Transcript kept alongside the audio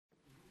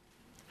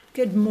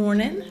Good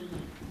morning.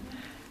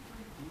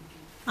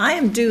 I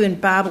am doing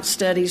Bible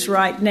studies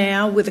right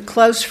now with a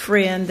close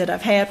friend that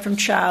I've had from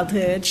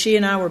childhood. She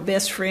and I were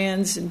best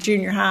friends in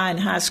junior high and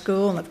high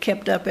school and have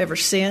kept up ever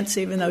since,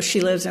 even though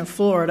she lives in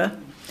Florida.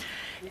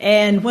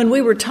 And when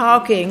we were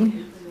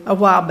talking a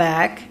while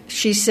back,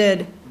 she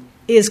said,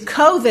 "Is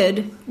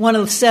COVID one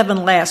of the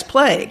 7 last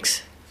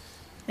plagues?"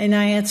 And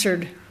I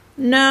answered,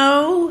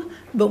 "No,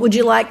 but would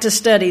you like to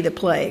study the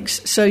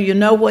plagues so you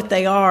know what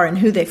they are and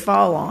who they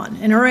fall on?"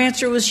 And her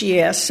answer was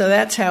yes, so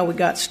that's how we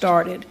got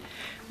started.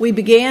 We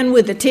began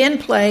with the 10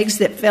 plagues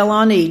that fell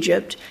on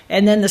Egypt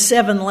and then the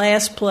 7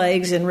 last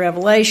plagues in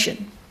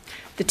Revelation.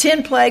 The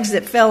 10 plagues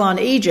that fell on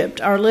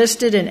Egypt are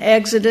listed in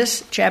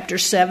Exodus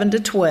chapters 7 to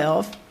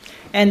 12,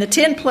 and the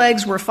 10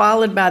 plagues were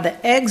followed by the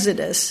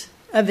exodus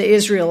of the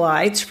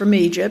Israelites from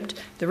Egypt,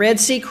 the Red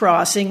Sea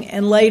crossing,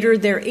 and later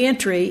their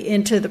entry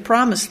into the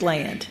Promised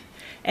Land.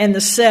 And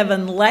the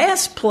 7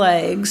 last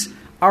plagues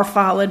are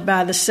followed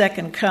by the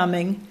second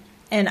coming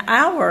and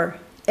our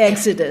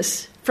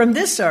exodus from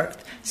this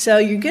earth.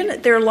 So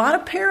there are a lot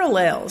of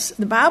parallels.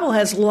 The Bible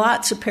has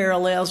lots of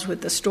parallels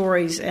with the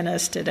stories in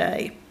us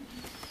today.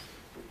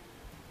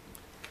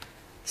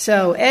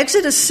 So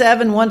Exodus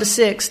 7,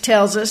 1-6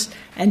 tells us,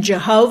 "And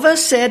Jehovah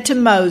said to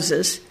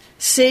Moses,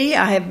 'See,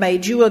 I have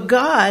made you a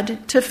god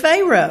to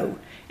Pharaoh,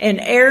 and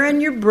Aaron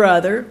your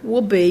brother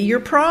will be your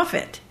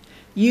prophet.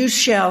 You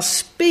shall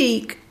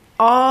speak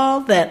all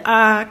that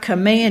I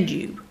command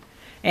you.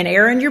 And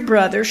Aaron your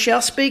brother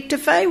shall speak to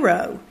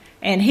Pharaoh,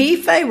 and he,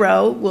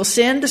 Pharaoh, will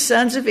send the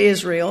sons of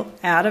Israel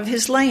out of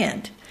his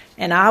land.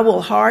 And I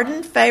will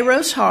harden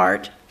Pharaoh's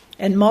heart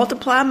and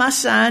multiply my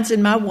signs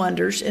and my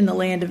wonders in the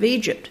land of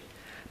Egypt.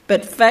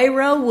 But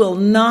Pharaoh will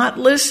not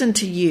listen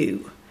to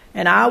you.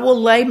 And I will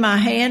lay my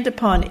hand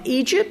upon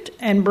Egypt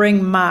and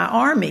bring my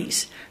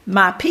armies,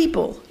 my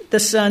people, the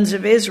sons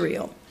of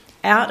Israel,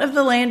 out of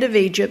the land of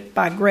Egypt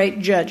by great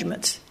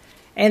judgments.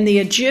 And the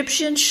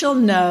Egyptians shall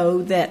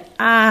know that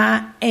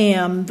I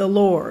am the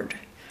Lord,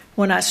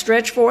 when I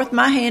stretch forth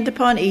my hand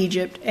upon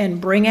Egypt and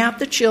bring out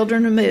the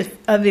children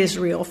of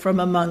Israel from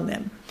among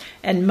them.'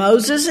 And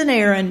Moses and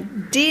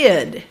Aaron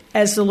did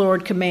as the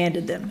Lord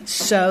commanded them.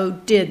 So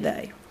did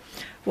they."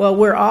 Well,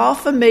 we're all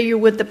familiar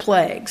with the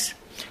plagues.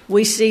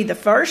 We see the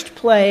first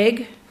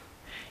plague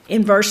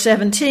in verse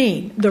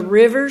 17. The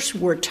rivers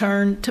were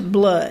turned to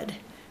blood.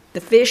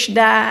 The fish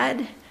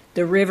died.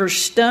 The rivers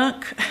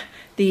stunk.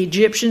 The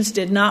Egyptians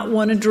did not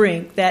want to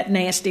drink that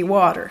nasty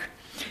water.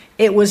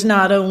 It was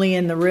not only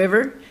in the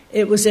river,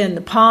 it was in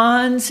the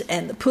ponds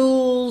and the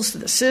pools,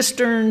 the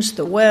cisterns,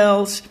 the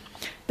wells.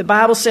 The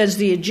Bible says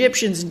the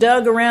Egyptians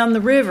dug around the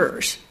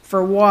rivers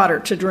for water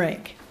to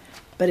drink.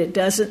 But it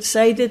doesn't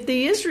say that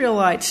the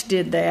Israelites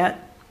did that.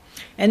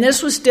 And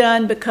this was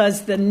done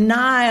because the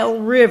Nile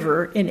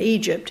River in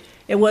Egypt,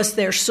 it was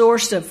their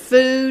source of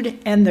food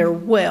and their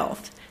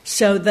wealth.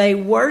 So they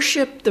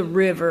worshiped the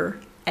river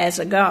as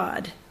a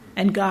god,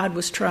 and God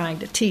was trying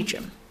to teach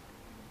them.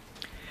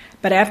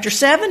 But after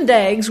 7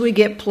 days, we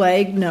get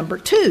plague number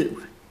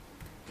 2.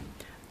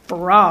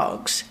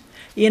 Frogs.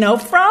 You know,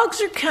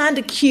 frogs are kind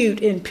of cute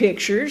in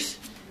pictures.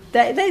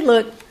 They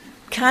look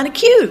kind of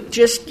cute,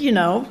 just, you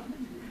know.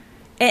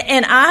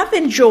 And I've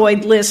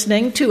enjoyed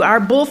listening to our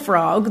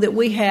bullfrog that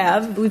we've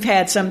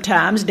had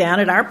sometimes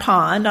down at our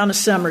pond on a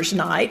summer's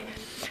night.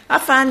 I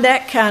find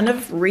that kind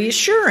of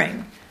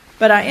reassuring.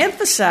 But I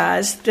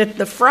emphasize that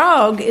the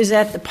frog is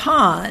at the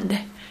pond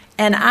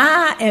and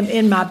I am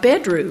in my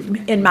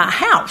bedroom, in my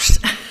house.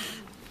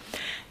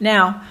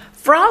 Now,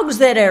 frogs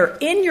that are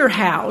in your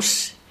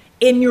house,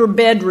 in your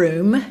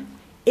bedroom,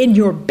 in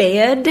your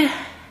bed,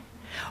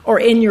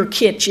 or in your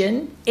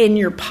kitchen, in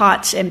your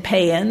pots and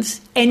pans,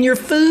 and your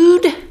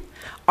food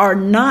are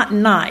not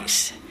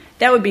nice.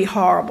 That would be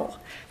horrible.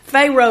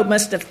 Pharaoh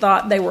must have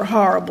thought they were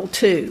horrible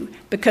too,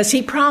 because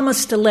he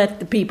promised to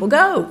let the people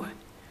go.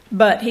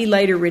 But he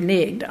later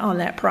reneged on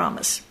that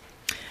promise.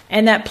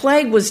 And that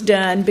plague was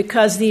done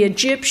because the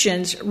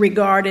Egyptians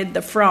regarded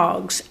the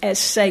frogs as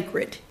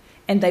sacred,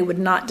 and they would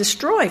not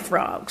destroy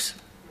frogs.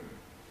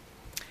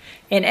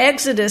 In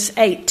Exodus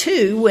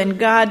 8:2, when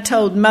God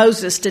told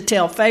Moses to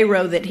tell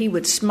Pharaoh that he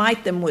would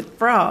smite them with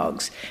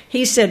frogs,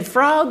 he said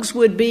frogs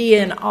would be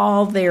in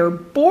all their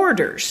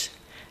borders.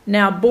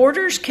 Now,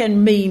 borders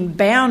can mean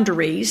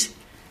boundaries,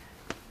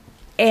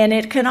 and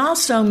it can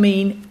also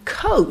mean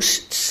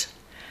coasts.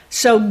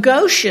 So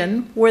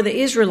Goshen, where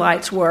the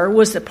Israelites were,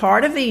 was the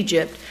part of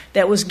Egypt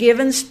that was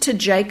given to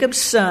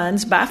Jacob's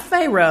sons by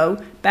Pharaoh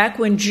back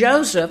when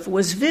Joseph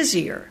was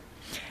vizier.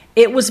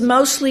 It was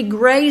mostly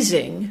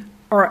grazing,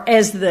 or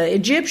as the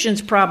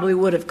Egyptians probably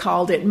would have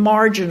called it,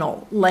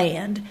 marginal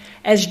land,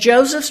 as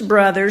Joseph's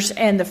brothers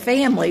and the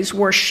families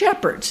were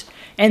shepherds,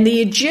 and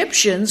the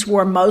Egyptians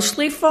were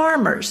mostly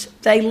farmers.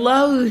 They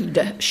loathed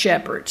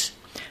shepherds.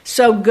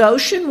 So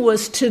Goshen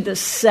was to the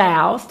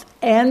south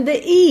and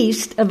the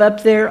east of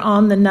up there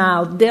on the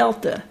Nile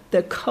Delta,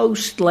 the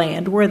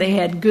coastland where they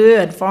had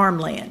good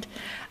farmland.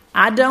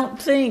 I don't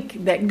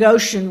think that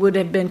Goshen would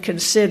have been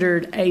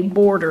considered a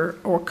border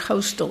or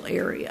coastal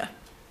area.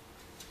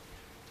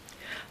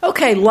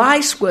 Okay,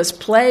 lice was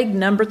plague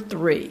number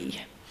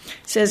 3.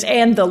 It says,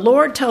 and the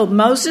Lord told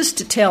Moses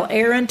to tell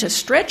Aaron to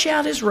stretch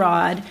out his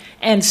rod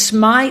and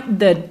smite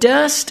the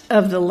dust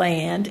of the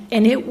land,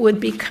 and it would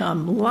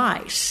become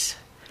lice.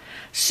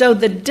 So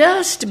the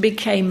dust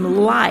became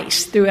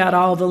lice throughout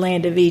all the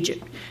land of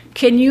Egypt.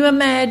 Can you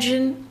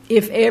imagine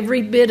if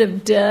every bit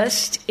of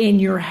dust in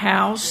your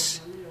house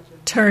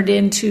turned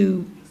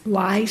into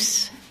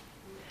lice?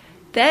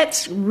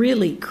 That's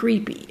really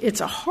creepy.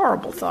 It's a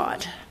horrible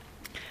thought.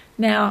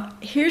 Now,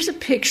 here's a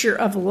picture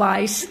of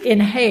lice in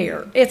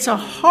hair. It's a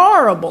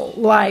horrible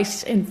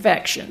lice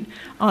infection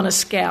on a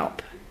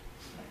scalp.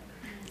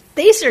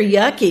 These are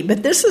yucky,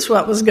 but this is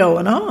what was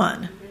going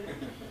on.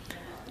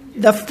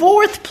 The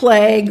 4th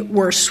plague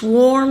were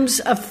swarms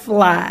of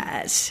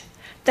flies.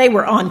 They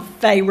were on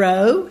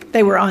Pharaoh,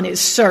 they were on his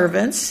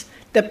servants,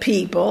 the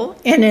people,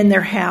 and in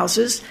their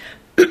houses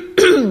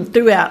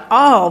throughout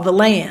all the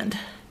land.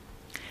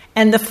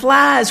 And the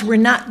flies were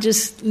not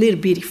just little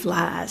bitty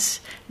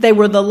flies. They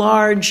were the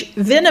large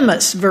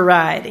venomous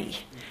variety,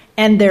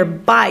 and their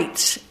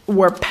bites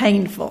were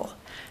painful.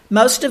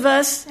 Most of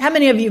us, how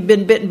many of you have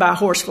been bitten by a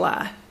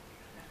horsefly?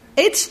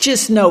 It's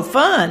just no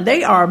fun.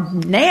 They are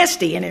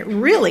nasty, and it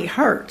really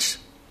hurts.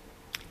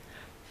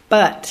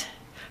 But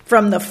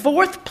from the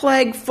 4th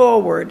plague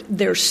forward,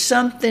 there's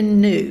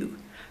something new.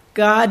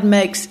 God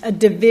makes a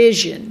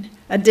division,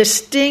 a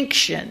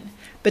distinction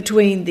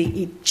between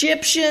the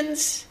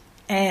Egyptians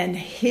and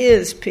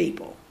his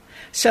people.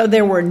 So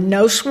there were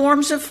no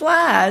swarms of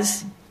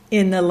flies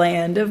in the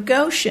land of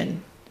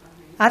Goshen.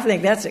 I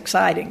think that's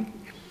exciting.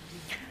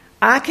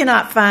 I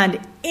cannot find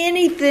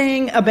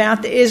anything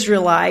about the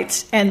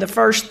Israelites and the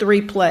first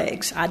 3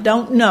 plagues. I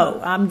don't know.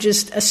 I'm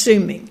just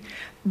assuming.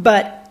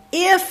 But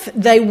if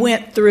they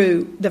went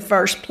through the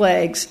first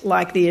plagues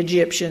like the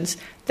Egyptians,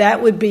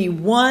 that would be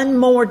one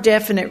more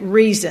definite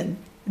reason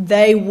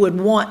they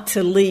would want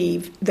to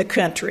leave the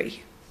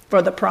country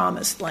for the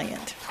promised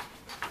land.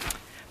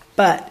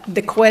 But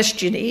the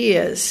question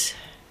is,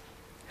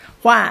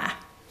 why?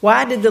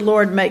 Why did the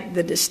Lord make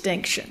the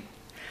distinction?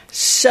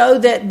 So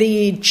that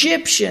the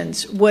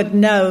Egyptians would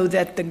know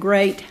that the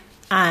great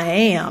I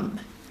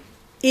am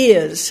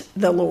is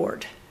the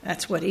Lord.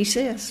 That's what he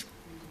says.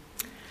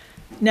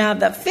 Now,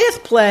 the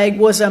 5th plague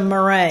was a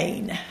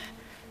murrain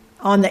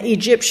on the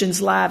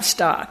Egyptians'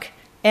 livestock.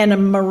 And a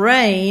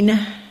murrain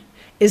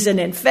is an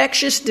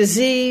infectious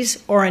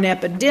disease or an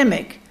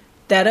epidemic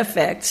that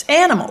affects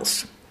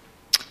animals.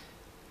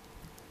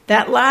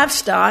 That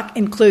livestock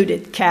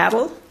included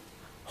cattle,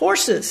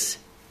 horses,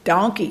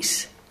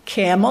 donkeys,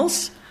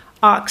 camels,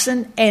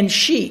 oxen, and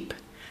sheep.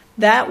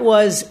 That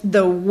was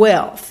the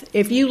wealth.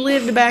 If you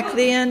lived back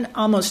then,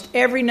 almost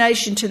every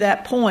nation to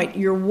that point,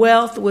 your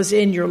wealth was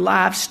in your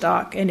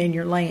livestock and in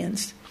your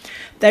lands.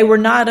 They were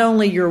not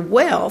only your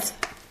wealth.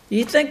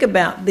 You think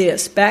about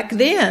this. Back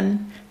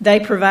then, they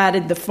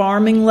provided the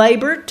farming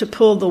labor to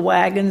pull the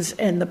wagons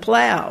and the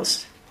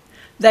plows.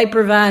 They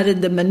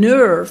provided the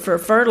manure for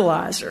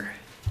fertilizer.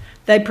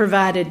 They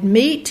provided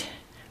meat,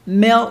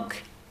 milk,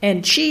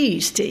 and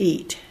cheese to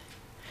eat.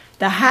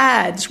 The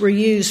hides were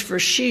used for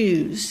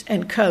shoes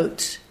and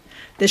coats.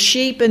 The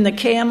sheep and the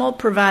camel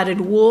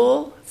provided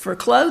wool for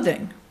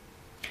clothing.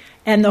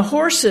 And the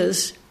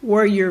horses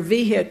were your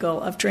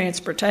vehicle of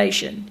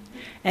transportation.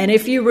 And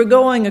if you were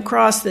going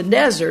across the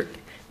desert,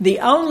 the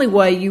only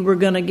way you were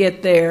going to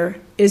get there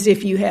is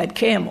if you had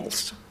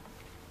camels.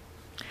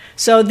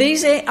 So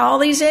all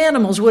these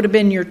animals would have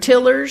been your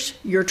tillers,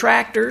 your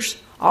tractors,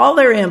 all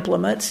their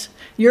implements,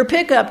 your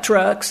pickup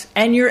trucks,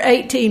 and your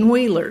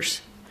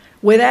 18-wheelers.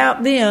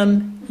 Without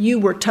them, you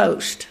were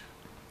toast.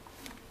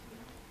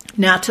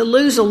 Now, to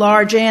lose a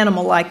large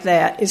animal like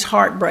that is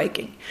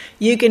heartbreaking.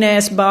 You can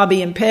ask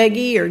Bobby and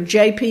Peggy or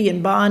JP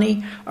and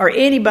Bonnie or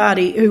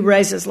anybody who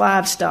raises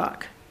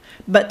livestock.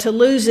 But to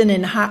lose an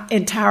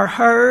entire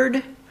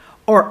herd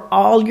or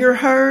all your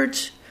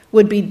herds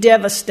would be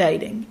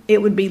devastating.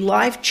 It would be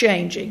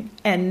life-changing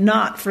and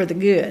not for the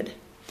good.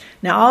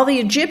 Now, all the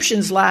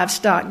Egyptians'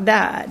 livestock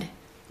died,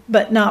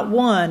 but not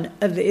one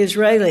of the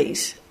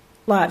Israelis'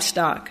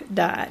 livestock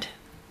died.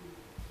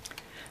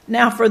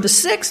 Now, for the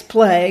 6th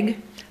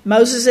plague,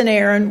 Moses and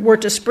Aaron were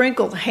to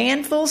sprinkle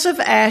handfuls of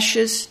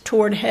ashes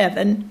toward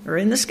heaven, or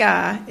in the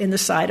sky, in the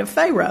sight of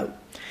Pharaoh.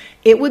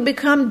 It would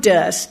become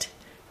dust,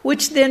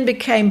 which then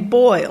became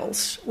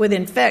boils with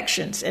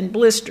infections and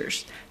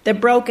blisters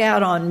that broke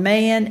out on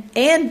man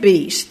and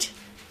beast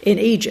in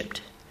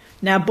Egypt.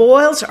 Now,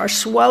 boils are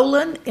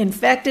swollen,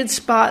 infected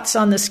spots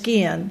on the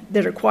skin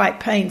that are quite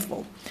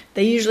painful.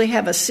 They usually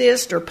have a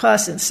cyst or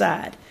pus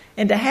inside,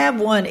 and to have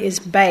one is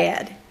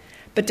bad.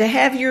 But to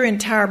have your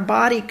entire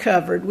body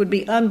covered would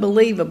be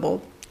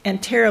unbelievable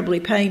and terribly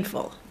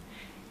painful.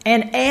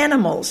 And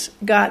animals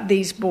got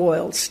these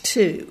boils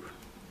too.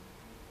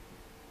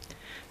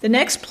 The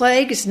next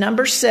plague is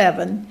number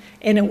 7,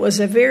 and it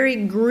was a very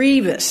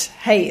grievous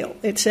hail.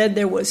 It said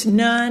there was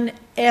none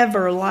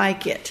ever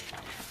like it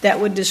that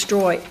would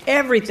destroy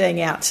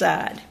everything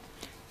outside.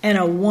 And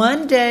a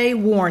 1-day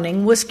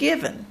warning was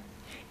given.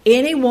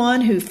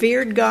 Anyone who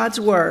feared God's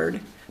word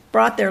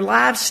brought their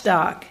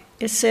livestock,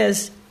 it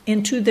says,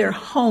 into their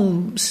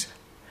homes.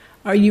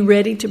 Are you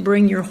ready to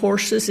bring your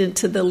horses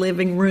into the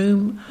living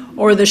room,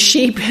 or the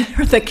sheep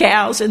or the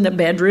cows in the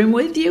bedroom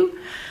with you?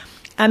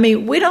 I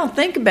mean, we don't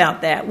think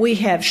about that. We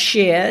have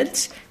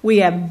sheds. We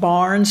have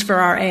barns for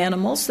our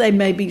animals. They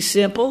may be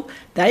simple.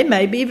 They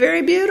may be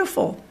very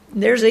beautiful.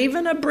 There's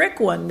even a brick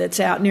one that's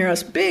out near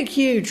us, big,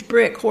 huge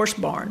brick horse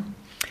barn.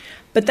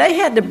 But they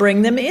had to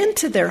bring them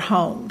into their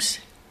homes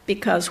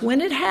because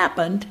when it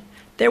happened,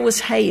 there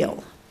was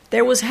hail.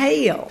 There was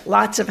hail,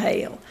 lots of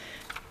hail.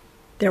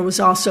 There was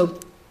also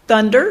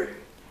thunder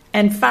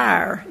and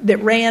fire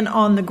that ran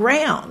on the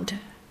ground.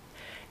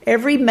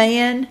 Every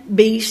man,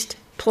 beast,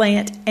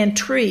 plant, and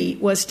tree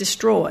was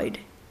destroyed,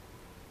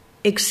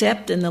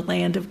 except in the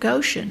land of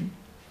Goshen,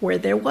 where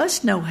there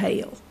was no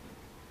hail.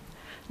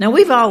 Now,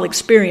 we've all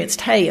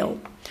experienced hail.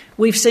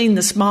 We've seen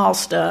the small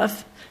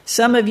stuff.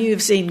 Some of you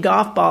have seen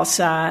golf ball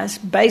size,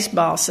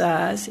 baseball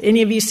size.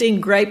 Any of you seen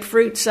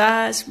grapefruit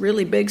size,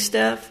 really big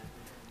stuff?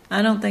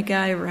 I don't think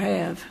I ever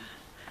have.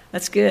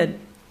 That's good.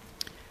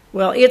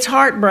 Well, it's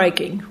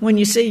heartbreaking when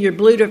you see your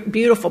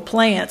beautiful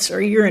plants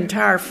or your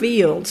entire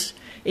fields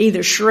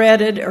either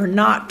shredded or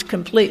knocked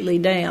completely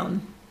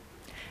down.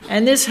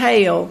 And this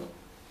hail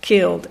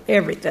killed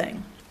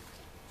everything.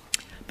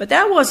 But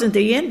that wasn't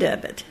the end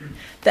of it.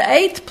 The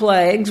 8th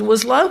plague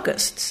was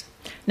locusts.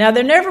 Now,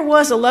 there never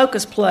was a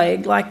locust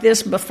plague like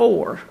this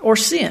before or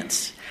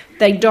since.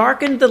 They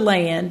darkened the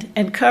land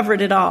and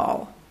covered it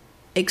all,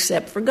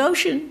 except for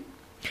Goshen.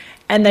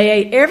 And they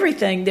ate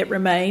everything that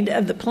remained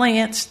of the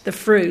plants, the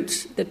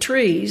fruits, the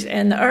trees,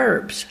 and the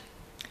herbs.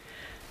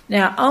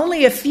 Now,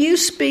 only a few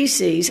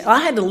species, I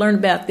had to learn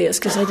about this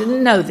because I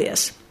didn't know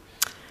this.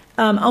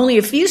 Only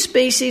a few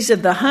species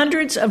of the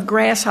hundreds of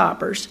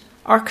grasshoppers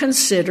are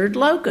considered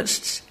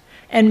locusts.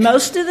 And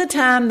most of the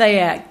time they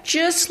act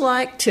just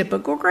like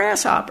typical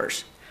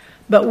grasshoppers.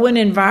 But when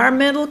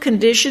environmental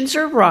conditions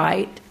are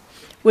right,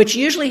 which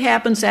usually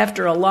happens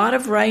after a lot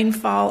of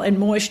rainfall and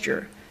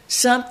moisture,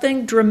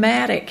 something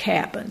dramatic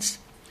happens.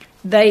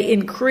 They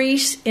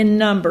increase in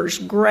numbers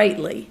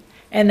greatly,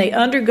 and they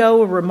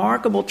undergo a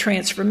remarkable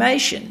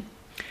transformation.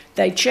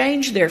 They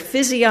change their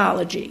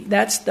physiology.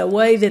 That's the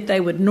way that they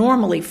would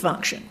normally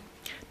function.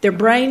 Their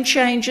brain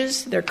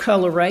changes, their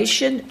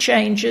coloration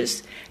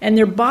changes, and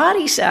their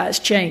body size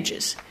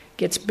changes,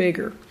 gets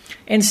bigger.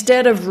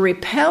 Instead of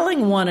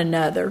repelling one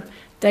another,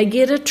 they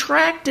get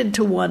attracted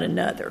to one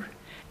another.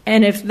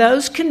 And if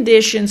those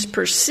conditions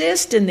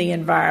persist in the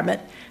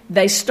environment,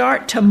 they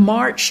start to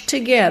march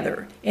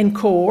together in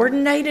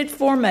coordinated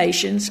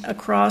formations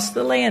across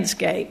the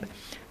landscape,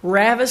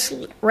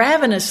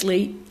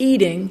 ravenously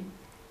eating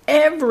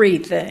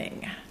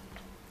everything.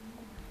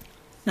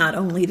 Not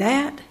only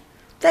that,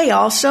 they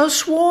also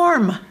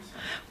swarm.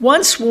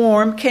 One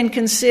swarm can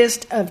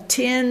consist of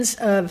tens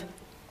of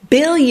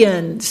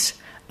billions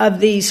of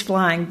these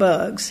flying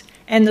bugs,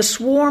 and the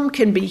swarm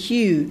can be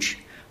huge.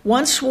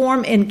 One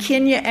swarm in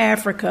Kenya,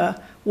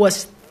 Africa,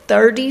 was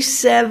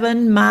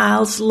 37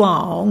 miles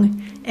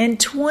long and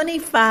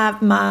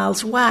 25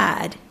 miles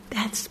wide.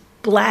 That's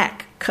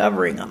black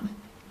covering them.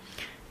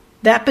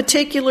 That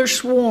particular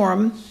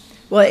swarm,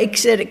 well, it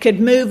said it could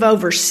move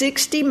over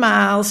 60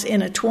 miles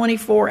in a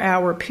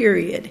 24-hour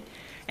period.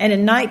 And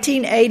in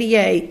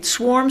 1988,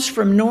 swarms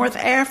from North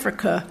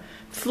Africa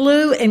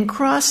flew and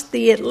crossed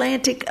the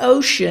Atlantic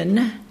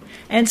Ocean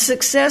and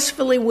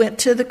successfully went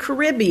to the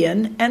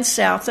Caribbean and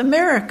South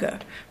America,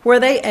 where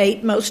they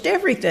ate most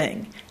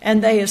everything.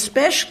 And they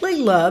especially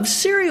love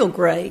cereal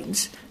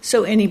grains.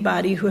 So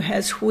anybody who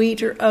has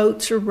wheat or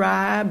oats or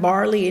rye,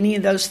 barley, any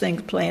of those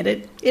things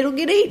planted, it'll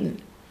get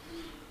eaten.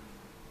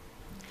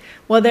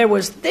 Well, there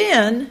was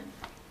then,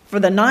 for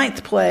the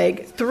 9th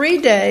plague, 3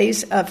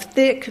 days of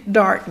thick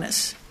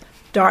darkness.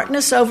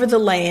 Darkness over the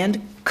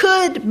land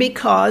could be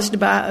caused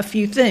by a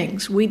few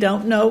things. We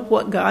don't know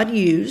what God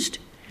used.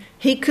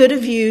 He could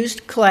have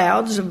used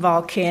clouds of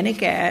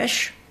volcanic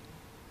ash.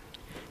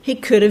 He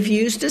could have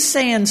used a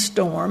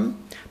sandstorm.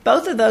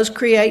 Both of those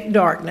create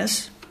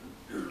darkness.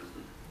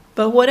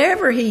 But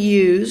whatever he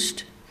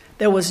used,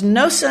 there was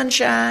no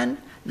sunshine,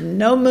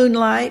 no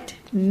moonlight,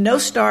 no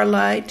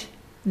starlight,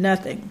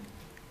 nothing.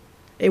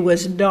 It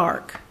was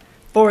dark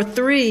for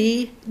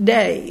 3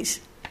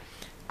 days.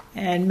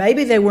 And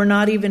maybe they were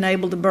not even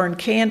able to burn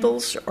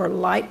candles or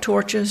light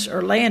torches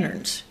or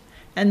lanterns.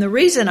 And the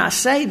reason I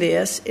say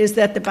this is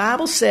that the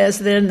Bible says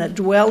that in the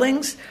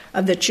dwellings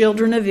of the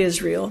children of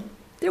Israel,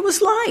 there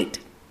was light.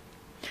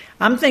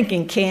 I'm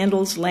thinking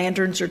candles,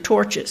 lanterns, or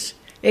torches.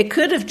 It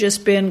could have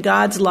just been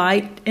God's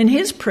light in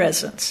his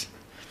presence.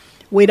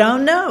 We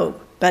don't know,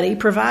 but he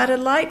provided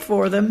light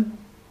for them.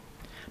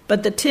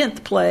 But the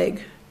 10th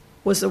plague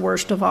was the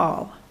worst of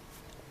all.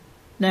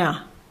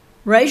 Now,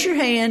 raise your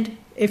hand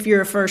if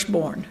you're a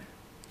firstborn.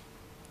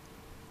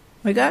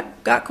 We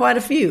got quite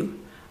a few.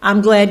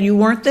 I'm glad you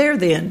weren't there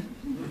then,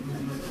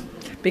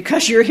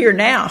 because you're here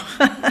now.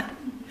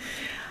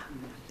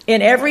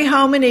 In every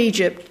home in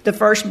Egypt, the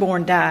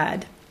firstborn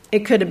died.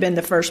 It could have been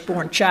the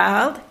firstborn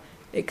child.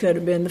 It could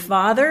have been the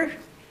father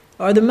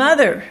or the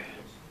mother.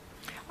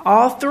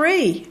 All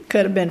three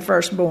could have been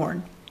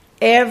firstborn.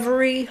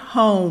 Every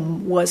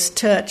home was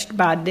touched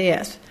by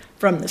death,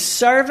 from the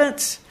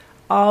servants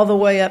all the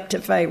way up to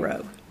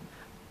Pharaoh.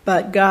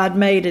 But God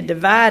made a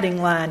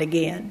dividing line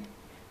again.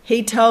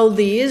 He told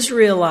the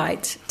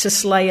Israelites to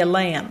slay a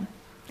lamb.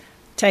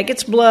 Take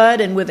its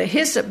blood and with a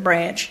hyssop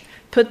branch,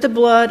 put the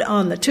blood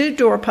on the 2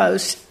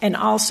 doorposts and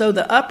also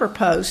the upper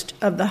post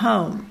of the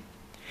home.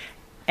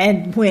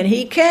 And when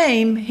he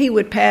came, he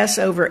would pass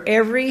over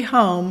every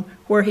home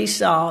where he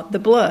saw the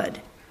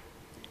blood.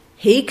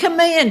 He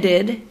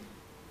commanded,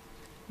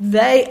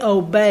 they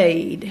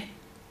obeyed.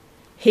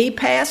 He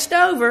passed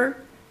over,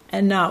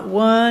 and not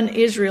one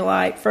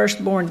Israelite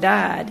firstborn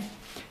died.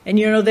 And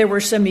there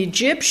were some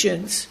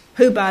Egyptians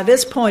who by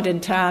this point in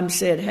time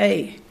said,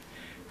 hey,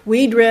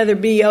 we'd rather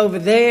be over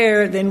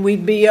there than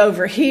we'd be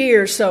over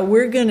here, so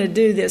we're going to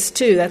do this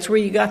too. That's where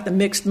you got the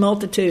mixed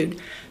multitude.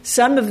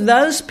 Some of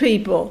those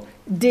people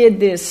did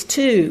this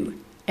too,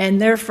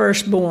 and their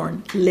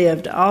firstborn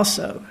lived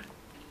also.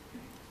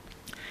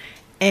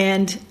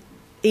 And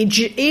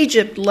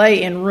Egypt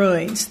lay in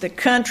ruins. The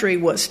country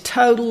was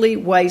totally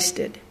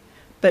wasted,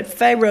 but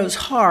Pharaoh's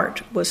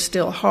heart was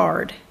still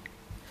hard.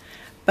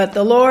 But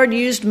the Lord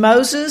used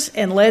Moses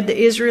and led the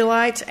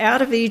Israelites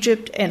out of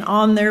Egypt and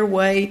on their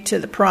way to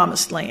the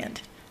Promised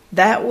Land.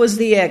 That was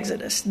the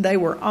Exodus. They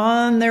were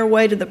on their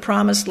way to the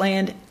Promised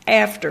Land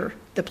after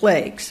the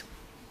plagues.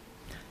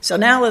 So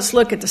now let's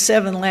look at the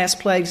 7 last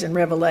plagues in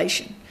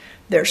Revelation.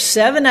 There's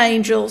 7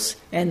 angels,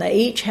 and they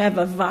each have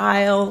a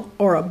vial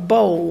or a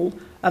bowl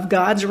of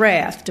God's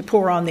wrath to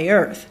pour on the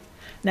earth.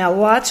 Now,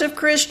 lots of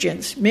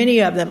Christians, many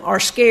of them, are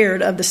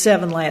scared of the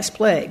 7 last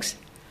plagues.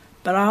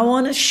 But I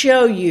want to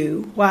show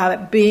you why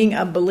being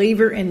a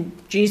believer in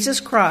Jesus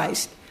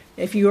Christ,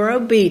 if you are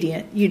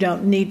obedient, you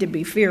don't need to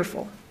be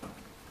fearful.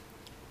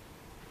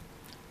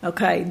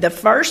 Okay, the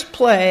first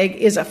plague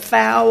is a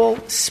foul,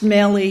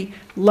 smelly,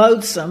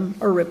 loathsome,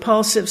 or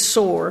repulsive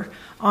sores,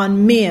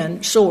 on men,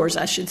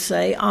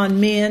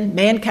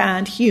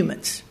 mankind,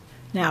 humans.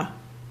 Now,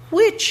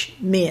 which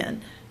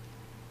men?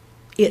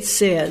 It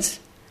says,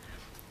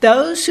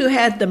 those who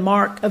had the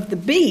mark of the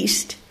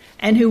beast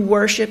and who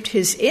worshipped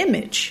his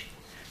image.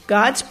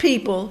 God's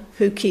people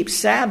who keep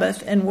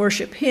Sabbath and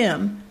worship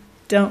him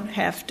don't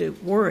have to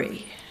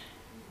worry.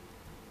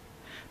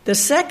 The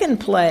second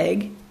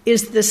plague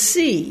is the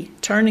sea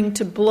turning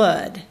to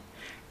blood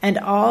and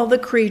all the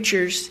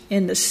creatures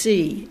in the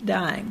sea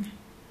dying.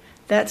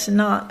 That's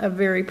not a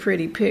very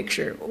pretty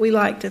picture. We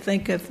like to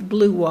think of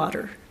blue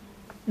water,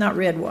 not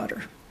red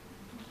water.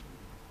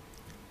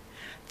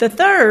 The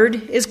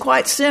third is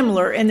quite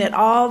similar in that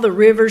all the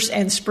rivers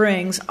and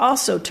springs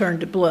also turn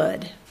to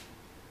blood.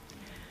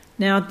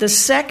 Now, the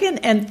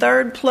second and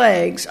third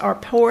plagues are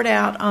poured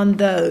out on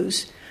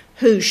those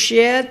who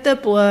shed the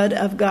blood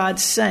of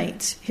God's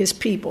saints, his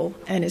people,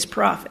 and his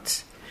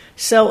prophets.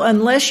 So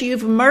unless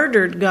you've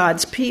murdered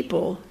God's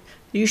people,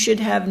 you should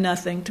have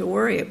nothing to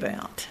worry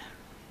about.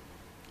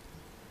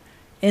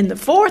 In the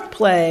fourth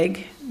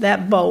plague,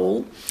 that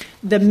bowl,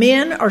 the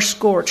men are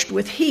scorched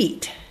with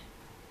heat.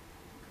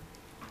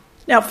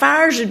 Now,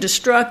 fires are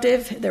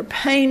destructive, they're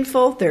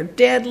painful, they're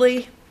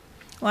deadly.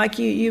 Like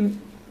you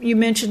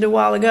mentioned a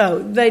while ago,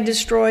 they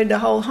destroyed the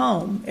whole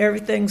home.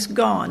 Everything's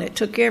gone. It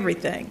took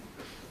everything.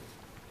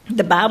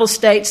 The Bible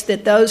states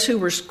that those who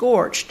were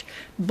scorched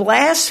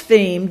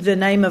blasphemed the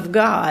name of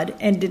God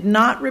and did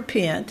not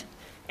repent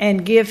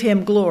and give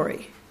him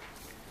glory.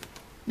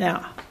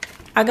 Now,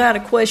 I got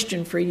a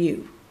question for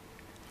you.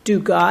 Do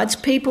God's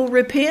people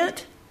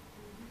repent?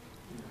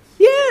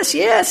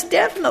 Yes,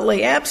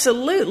 definitely,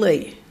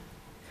 absolutely.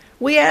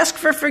 We ask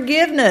for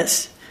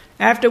forgiveness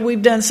after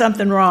we've done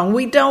something wrong.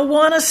 We don't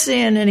want to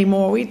sin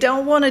anymore. We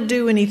don't want to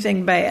do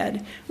anything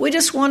bad. We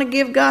just want to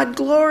give God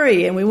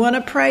glory, and we want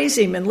to praise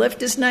him and lift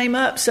his name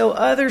up so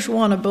others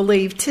want to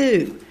believe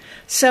too.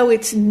 So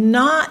it's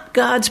not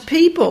God's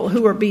people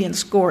who are being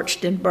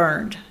scorched and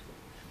burned.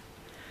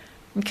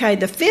 Okay,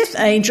 the fifth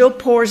angel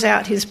pours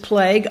out his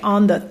plague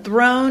on the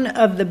throne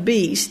of the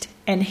beast,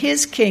 and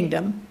his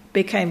kingdom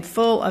became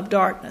full of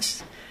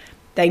darkness.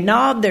 They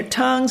gnawed their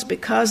tongues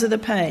because of the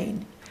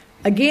pain.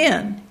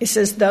 Again, it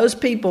says those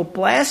people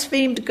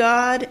blasphemed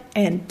God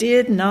and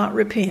did not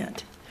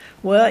repent.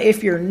 Well,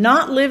 if you're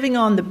not living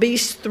on the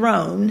beast's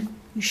throne,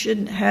 you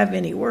shouldn't have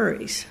any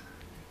worries.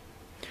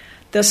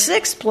 The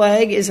sixth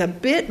plague is a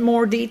bit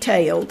more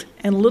detailed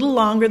and a little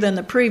longer than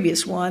the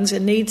previous ones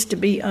and needs to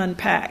be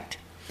unpacked.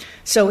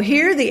 So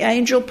here the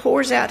angel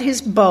pours out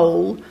his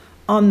bowl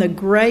on the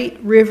great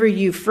river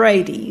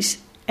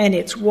Euphrates, and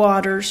its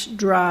waters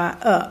dry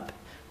up.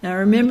 Now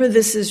remember,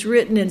 this is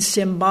written in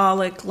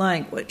symbolic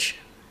language.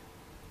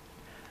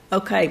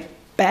 Okay,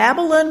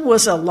 Babylon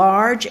was a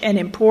large and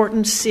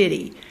important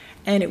city,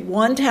 and at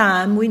one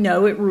time we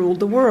know it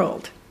ruled the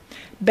world.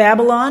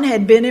 Babylon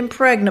had been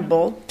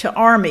impregnable to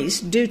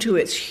armies due to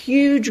its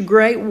huge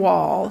great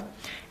wall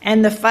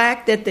and the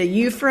fact that the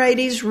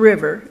Euphrates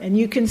River, and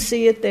you can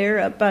see it there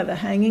up by the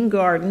Hanging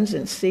Gardens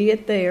and see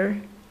it there,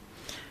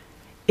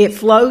 It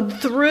flowed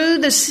through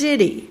the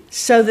city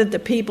so that the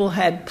people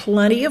had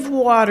plenty of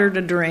water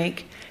to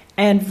drink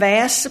and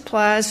vast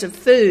supplies of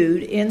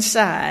food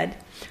inside,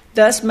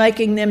 thus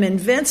making them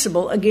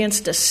invincible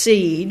against a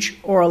siege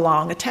or a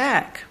long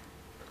attack.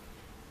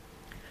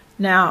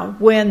 Now,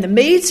 when the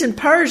Medes and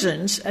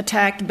Persians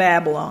attacked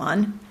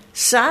Babylon,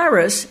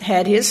 Cyrus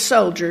had his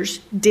soldiers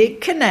dig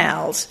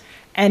canals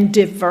and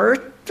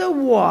divert the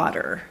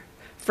water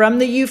from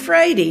the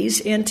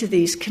Euphrates into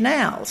these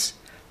canals.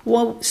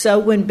 Well, so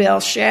when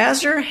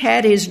Belshazzar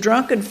had his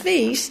drunken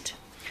feast,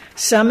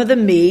 some of the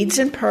Medes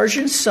and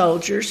Persian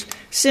soldiers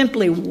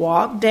simply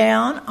walked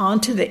down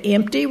onto the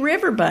empty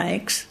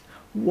riverbanks,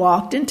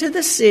 walked into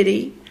the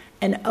city,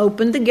 and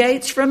opened the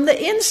gates from the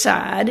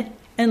inside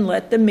and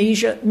let the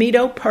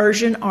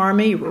Medo-Persian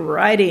army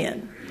right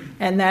in.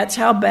 And that's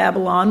how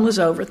Babylon was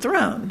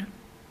overthrown.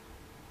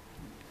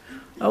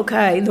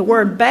 Okay, the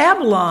word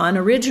Babylon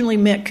originally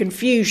meant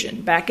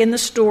confusion back in the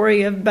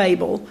story of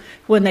Babel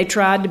when they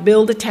tried to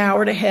build a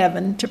tower to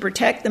heaven to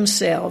protect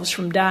themselves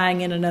from dying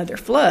in another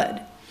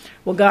flood.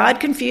 Well, God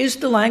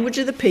confused the language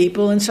of the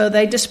people, and so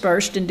they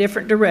dispersed in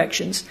different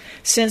directions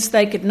since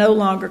they could no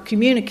longer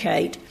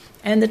communicate,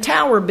 and the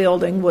tower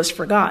building was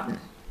forgotten.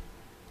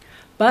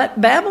 But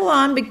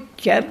Babylon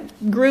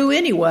grew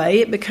anyway.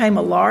 It became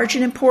a large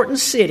and important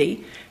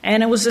city,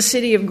 and it was a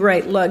city of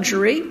great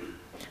luxury,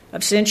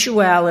 of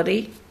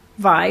sensuality,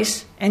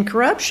 vice, and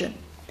corruption.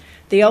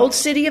 The old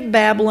city of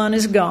Babylon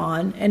is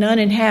gone and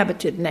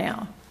uninhabited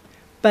now.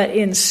 But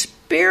in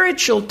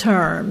spiritual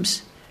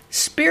terms,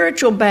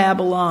 spiritual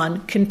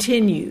Babylon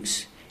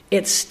continues.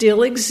 It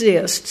still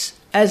exists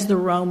as the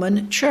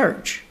Roman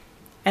Church,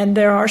 and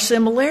there are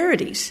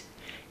similarities.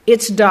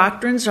 Its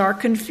doctrines are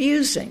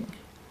confusing.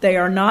 They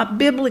are not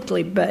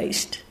biblically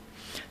based.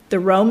 The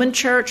Roman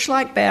Church,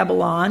 like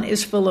Babylon,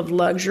 is full of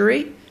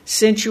luxury,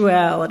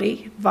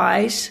 sensuality,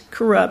 vice,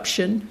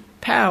 corruption,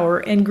 power,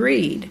 and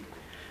greed.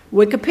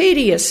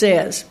 Wikipedia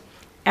says,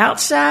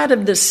 outside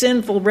of the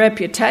sinful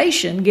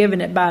reputation given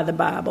it by the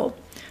Bible,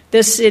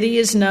 this city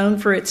is known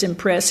for its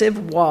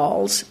impressive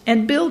walls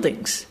and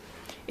buildings,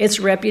 its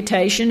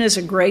reputation as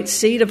a great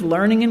seat of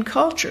learning and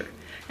culture,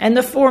 and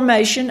the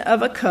formation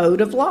of a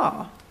code of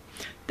law.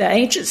 The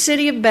ancient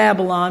city of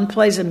Babylon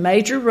plays a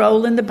major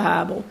role in the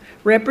Bible,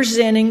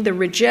 representing the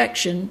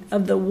rejection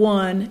of the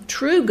one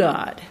true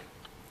God.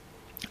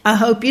 I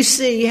hope you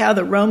see how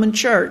the Roman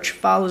Church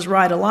follows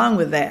right along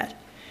with that.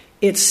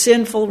 Its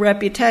sinful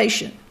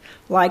reputation,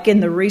 like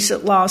in the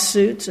recent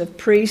lawsuits of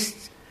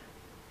priests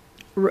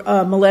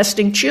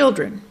molesting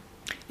children.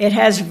 It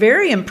has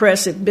very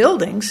impressive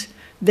buildings.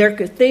 Their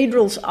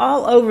cathedrals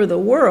all over the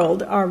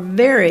world are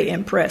very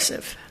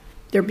impressive.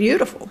 They're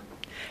beautiful.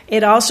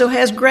 It also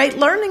has great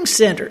learning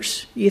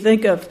centers. You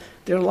think of,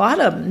 there are a lot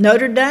of them: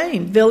 Notre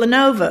Dame,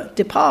 Villanova,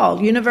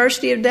 DePaul,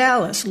 University of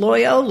Dallas,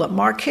 Loyola,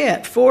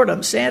 Marquette,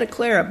 Fordham, Santa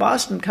Clara,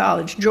 Boston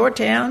College,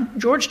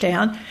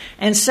 Georgetown,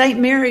 and St.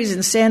 Mary's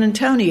in San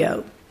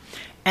Antonio.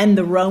 And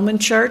the Roman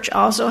Church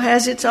also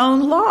has its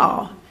own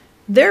law,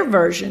 their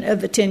version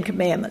of the Ten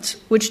Commandments,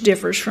 which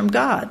differs from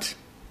God's.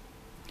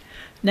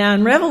 Now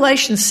in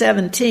Revelation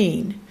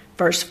 17,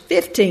 verse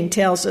 15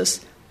 tells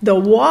us, the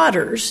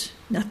waters,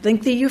 now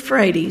think the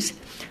Euphrates,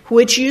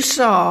 which you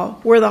saw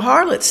where the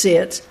harlot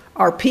sits,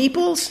 are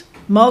peoples,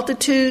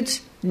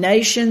 multitudes,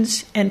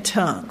 nations, and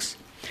tongues.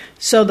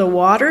 So the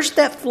waters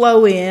that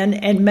flow in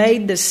and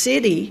made the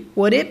city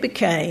what it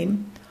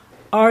became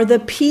are the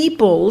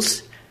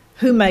peoples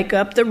who make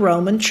up the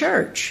Roman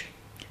Church.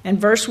 And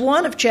verse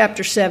 1 of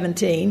chapter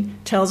 17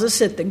 tells us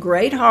that the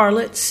great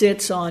harlot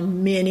sits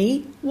on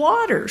many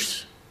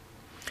waters.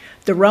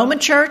 The Roman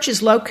Church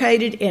is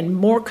located in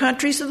more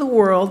countries of the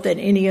world than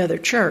any other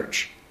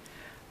church.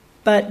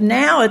 But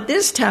now at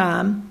this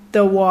time,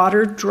 the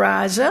water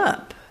dries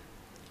up,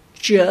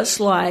 just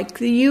like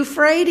the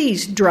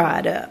Euphrates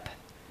dried up.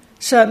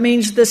 So it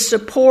means the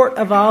support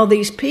of all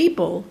these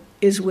people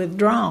is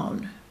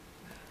withdrawn.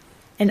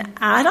 And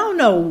I don't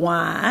know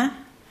why,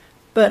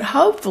 but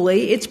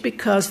hopefully it's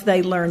because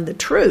they learned the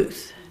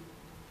truth.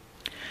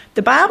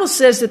 The Bible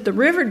says that the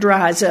river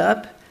dries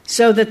up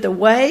so that the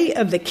way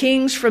of the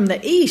kings from the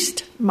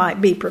east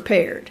might be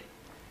prepared.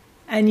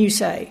 And you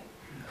say,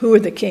 who are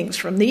the kings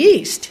from the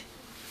east?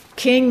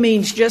 King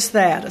means just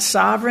that, a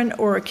sovereign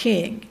or a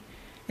king.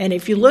 And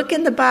if you look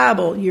in the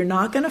Bible, you're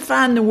not going to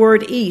find the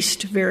word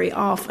east very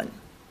often.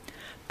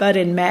 But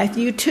in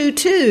Matthew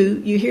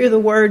 2:2, you hear the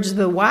words of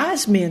the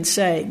wise men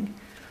saying,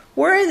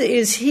 where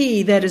is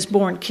he that is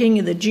born King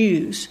of the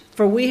Jews?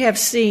 For we have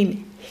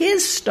seen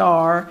his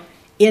star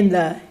in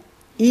the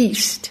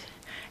east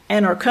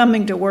and are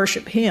coming to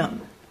worship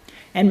him.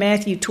 And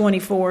Matthew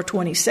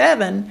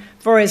 24:27,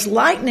 for as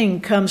lightning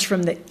comes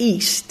from the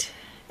east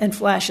and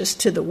flashes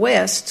to the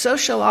west, so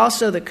shall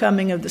also the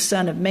coming of the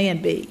Son of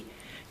Man be.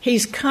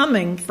 He's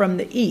coming from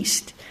the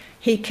east.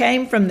 He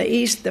came from the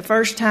east the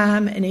first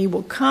time, and he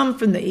will come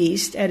from the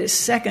east at his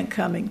second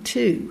coming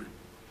too.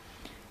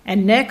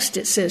 And next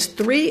it says,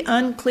 3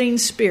 unclean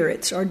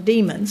spirits or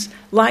demons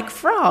like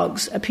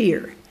frogs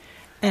appear.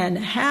 And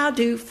how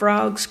do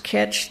frogs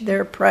catch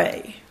their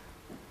prey?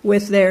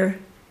 with their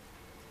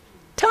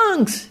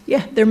tongues.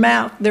 Yeah, their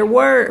mouth, their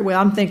word. Well,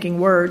 I'm thinking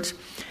words.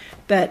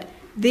 But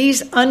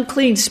these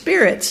unclean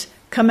spirits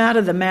come out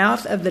of the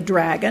mouth of the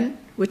dragon,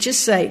 which is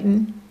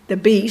Satan, the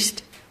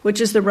beast,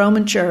 which is the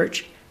Roman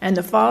Church, and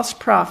the false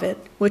prophet,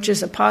 which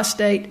is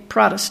apostate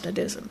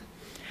Protestantism.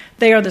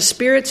 They are the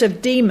spirits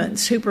of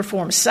demons who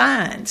perform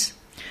signs.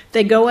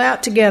 They go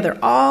out together,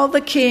 all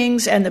the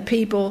kings and the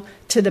people,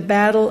 to the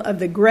battle of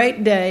the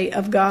great day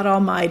of God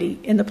Almighty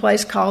in the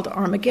place called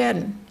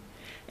Armageddon.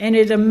 And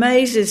it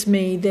amazes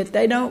me that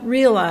they don't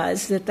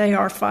realize that they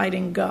are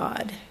fighting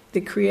God,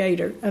 the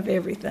creator of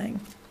everything.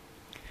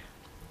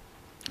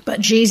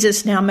 But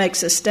Jesus now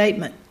makes a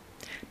statement.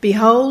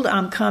 Behold,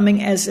 I'm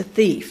coming as a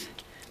thief.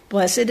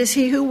 Blessed is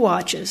he who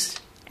watches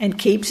and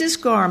keeps his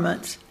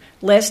garments,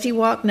 lest he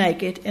walk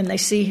naked and they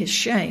see his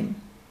shame.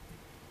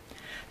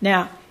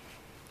 Now,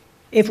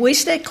 if we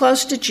stay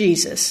close to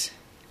Jesus,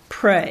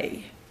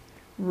 pray,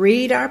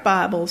 read our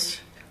Bibles,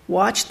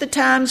 watch the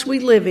times we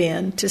live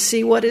in to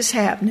see what is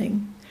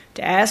happening,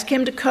 to ask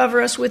him to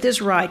cover us with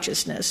his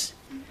righteousness,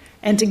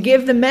 and to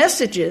give the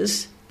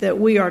messages that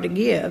we are to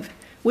give,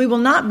 we will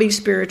not be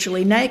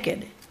spiritually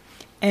naked.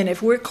 And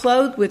if we're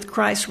clothed with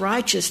Christ's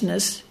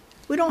righteousness,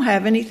 we don't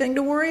have anything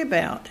to worry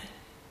about.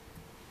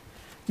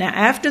 Now,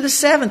 after the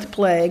seventh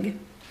plague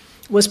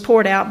was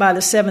poured out by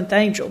the seventh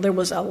angel, there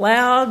was a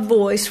loud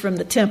voice from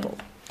the temple,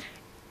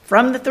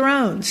 from the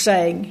throne,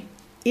 saying,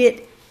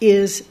 "It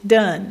is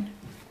done."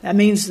 That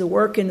means the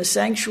work in the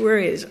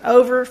sanctuary is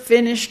over,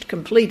 finished,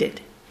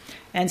 completed.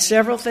 And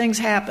several things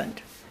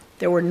happened.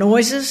 There were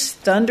noises,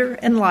 thunder,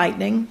 and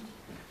lightning,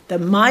 the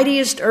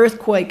mightiest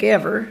earthquake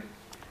ever.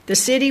 The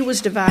city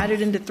was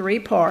divided into 3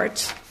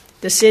 parts.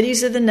 The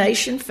cities of the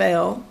nation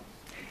fell.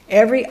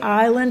 Every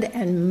island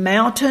and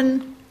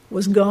mountain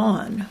was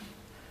gone.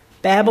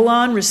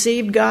 Babylon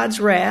received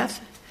God's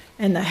wrath,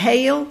 and the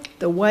hail,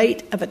 the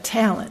weight of a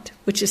talent,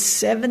 which is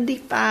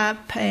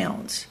 75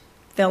 pounds,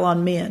 fell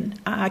on men.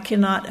 I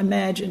cannot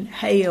imagine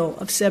hail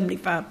of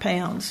 75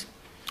 pounds.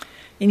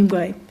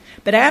 Anyway,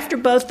 but after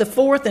both the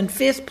 4th and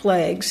 5th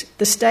plagues,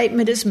 the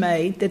statement is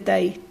made that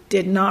they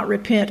did not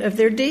repent of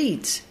their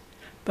deeds.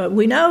 But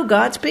we know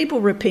God's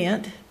people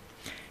repent.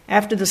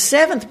 After the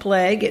 7th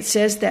plague, it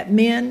says that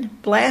men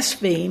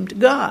blasphemed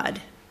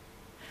God.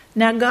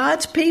 Now,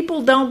 God's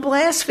people don't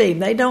blaspheme.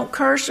 They don't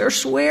curse or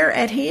swear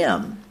at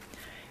him.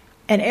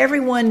 And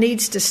everyone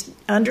needs to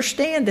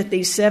understand that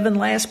these 7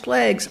 last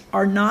plagues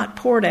are not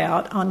poured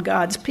out on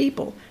God's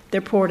people.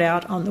 They're poured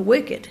out on the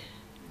wicked.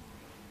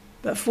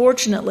 But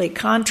fortunately,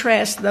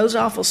 contrast those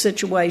awful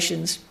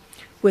situations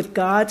with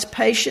God's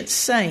patient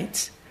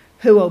saints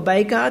who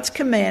obey God's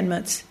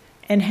commandments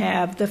and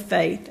have the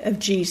faith of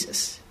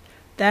Jesus.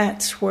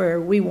 That's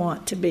where we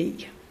want to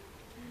be.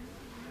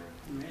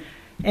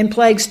 In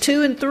plagues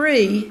 2 and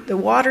 3, the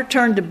water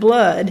turned to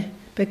blood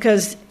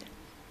because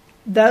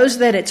those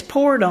that it's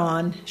poured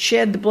on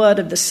shed the blood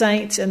of the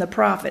saints and the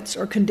prophets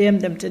or condemned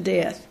them to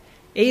death.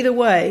 Either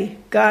way,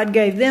 God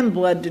gave them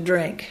blood to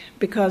drink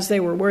because they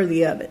were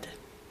worthy of it.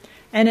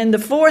 And in the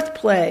 4th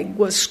plague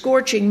was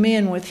scorching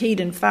men with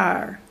heat and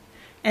fire,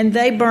 and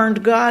they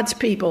burned God's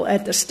people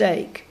at the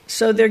stake,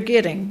 so they're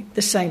getting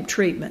the same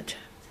treatment.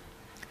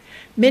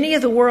 Many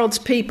of the world's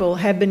people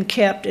have been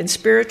kept in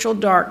spiritual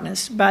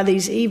darkness by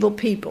these evil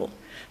people,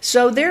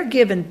 so they're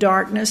given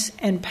darkness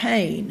and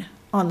pain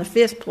on the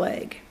 5th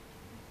plague.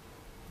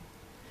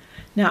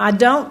 Now, I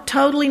don't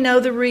totally know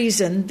the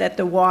reason that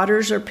the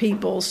waters or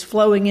peoples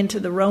flowing into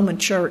the Roman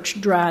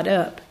Church dried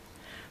up,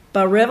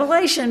 but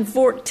Revelation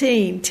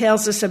 14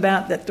 tells us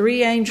about the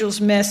 3 angels'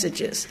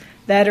 messages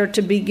that are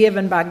to be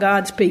given by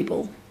God's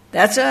people,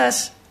 that's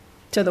us,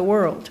 to the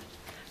world.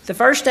 The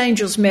first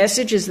angel's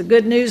message is the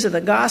good news of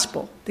the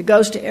gospel that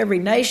goes to every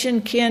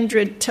nation,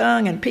 kindred,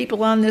 tongue, and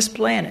people on this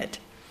planet.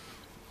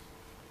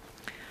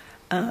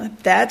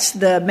 That's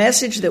the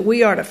message that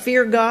we are to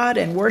fear God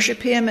and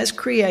worship him as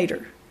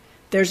creator.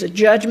 There's a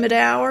judgment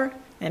hour,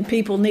 and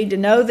people need to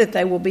know that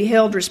they will be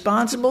held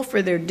responsible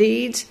for their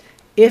deeds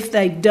if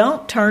they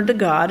don't turn to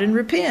God and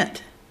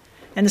repent.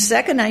 And the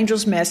second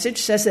angel's message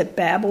says that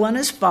Babylon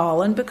has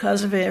fallen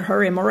because of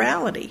her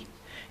immorality.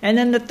 And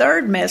then the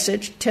third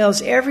message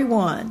tells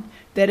everyone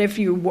that if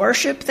you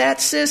worship that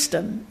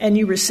system and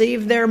you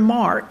receive their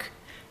mark,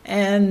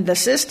 and the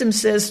system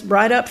says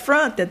right up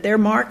front that their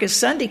mark is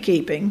Sunday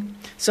keeping,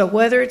 so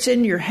whether it's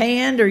in your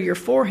hand or your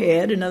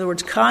forehead, in other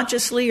words,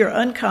 consciously or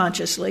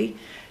unconsciously,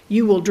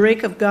 you will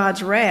drink of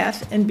God's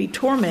wrath and be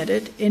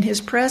tormented in his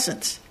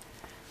presence.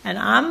 And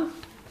I'm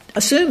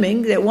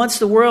assuming that once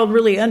the world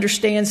really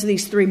understands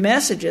these 3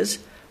 messages,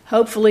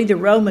 hopefully the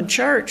Roman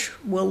Church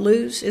will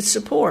lose its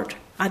support.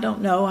 I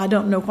don't know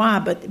why,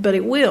 but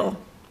it will.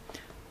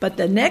 But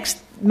the next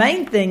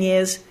main thing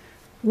is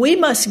we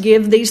must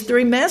give these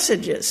 3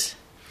 messages.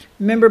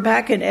 Remember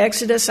back in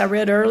Exodus I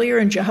read earlier,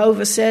 and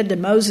Jehovah said to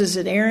Moses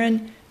and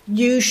Aaron,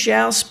 "You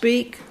shall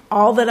speak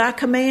all that I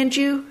command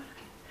you."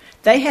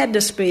 They had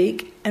to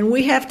speak, and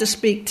we have to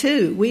speak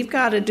too. We've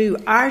got to do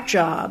our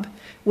job.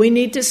 We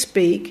need to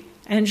speak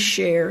and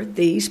share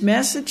these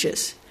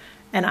messages.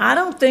 And I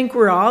don't think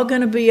we're all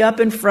going to be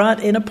up in front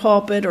in a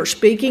pulpit or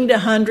speaking to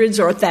hundreds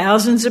or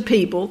thousands of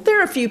people.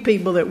 There are a few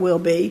people that will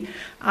be.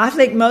 I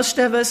think most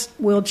of us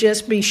will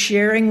just be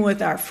sharing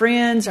with our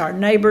friends, our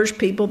neighbors,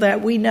 people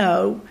that we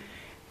know,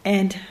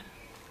 and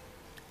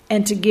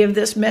to give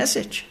this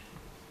message.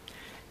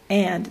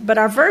 But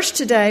our verse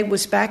today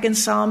was back in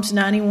Psalms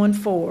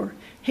 91:4.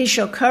 He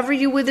shall cover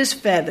you with his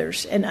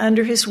feathers, and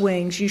under his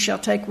wings you shall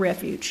take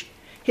refuge.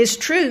 His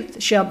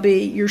truth shall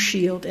be your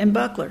shield and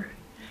buckler.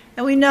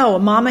 And we know a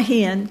mama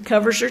hen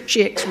covers her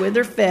chicks with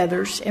her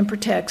feathers and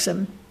protects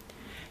them.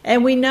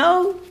 And we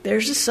know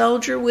there's a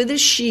soldier with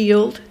his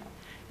shield.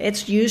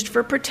 It's used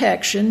for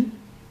protection.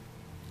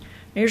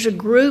 There's a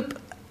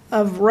group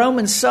of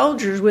Roman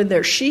soldiers with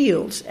their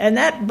shields, and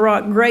that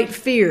brought great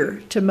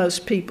fear to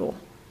most people.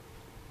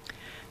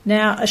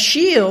 Now, a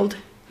shield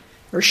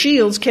or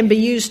shields can be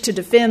used to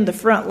defend the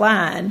front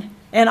line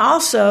and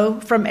also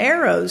from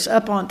arrows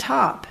up on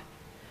top.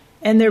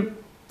 And they're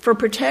for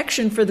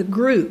protection for the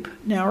group.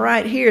 Now,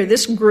 right here,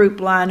 this group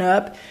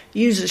lineup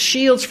uses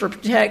shields for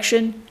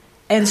protection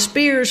and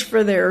spears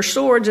for their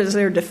swords as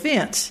their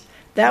defense.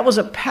 That was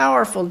a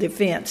powerful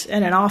defense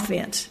and an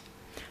offense.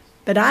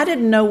 But I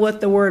didn't know what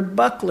the word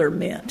buckler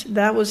meant.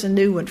 That was a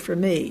new one for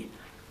me.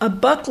 A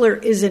buckler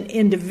is an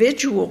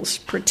individual's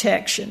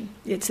protection.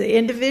 It's the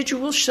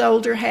individual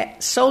soldier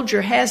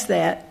has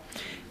that.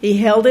 He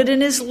held it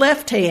in his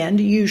left hand,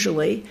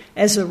 usually,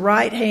 as the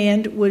right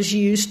hand was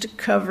used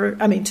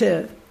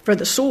for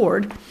the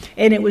sword,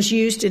 and it was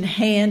used in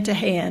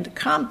hand-to-hand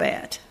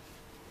combat.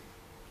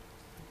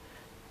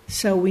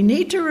 So we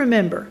need to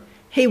remember,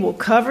 he will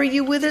cover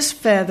you with his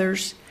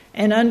feathers,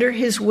 and under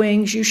his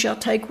wings you shall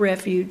take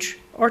refuge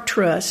or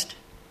trust,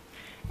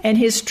 and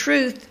his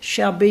truth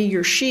shall be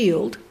your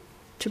shield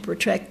to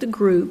protect the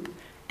group,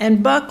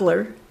 and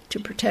buckler to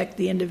protect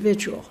the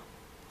individual.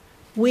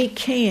 We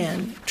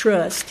can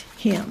trust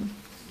him.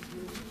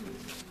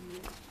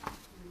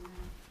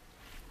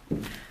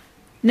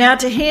 Now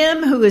to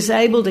him who is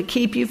able to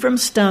keep you from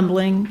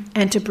stumbling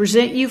and to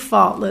present you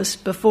faultless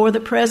before the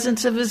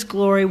presence of his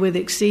glory with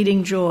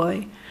exceeding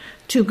joy,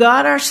 to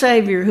God our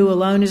Savior, who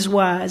alone is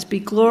wise, be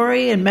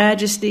glory and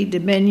majesty,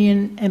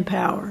 dominion and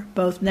power,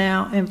 both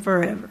now and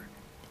forever.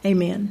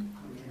 Amen.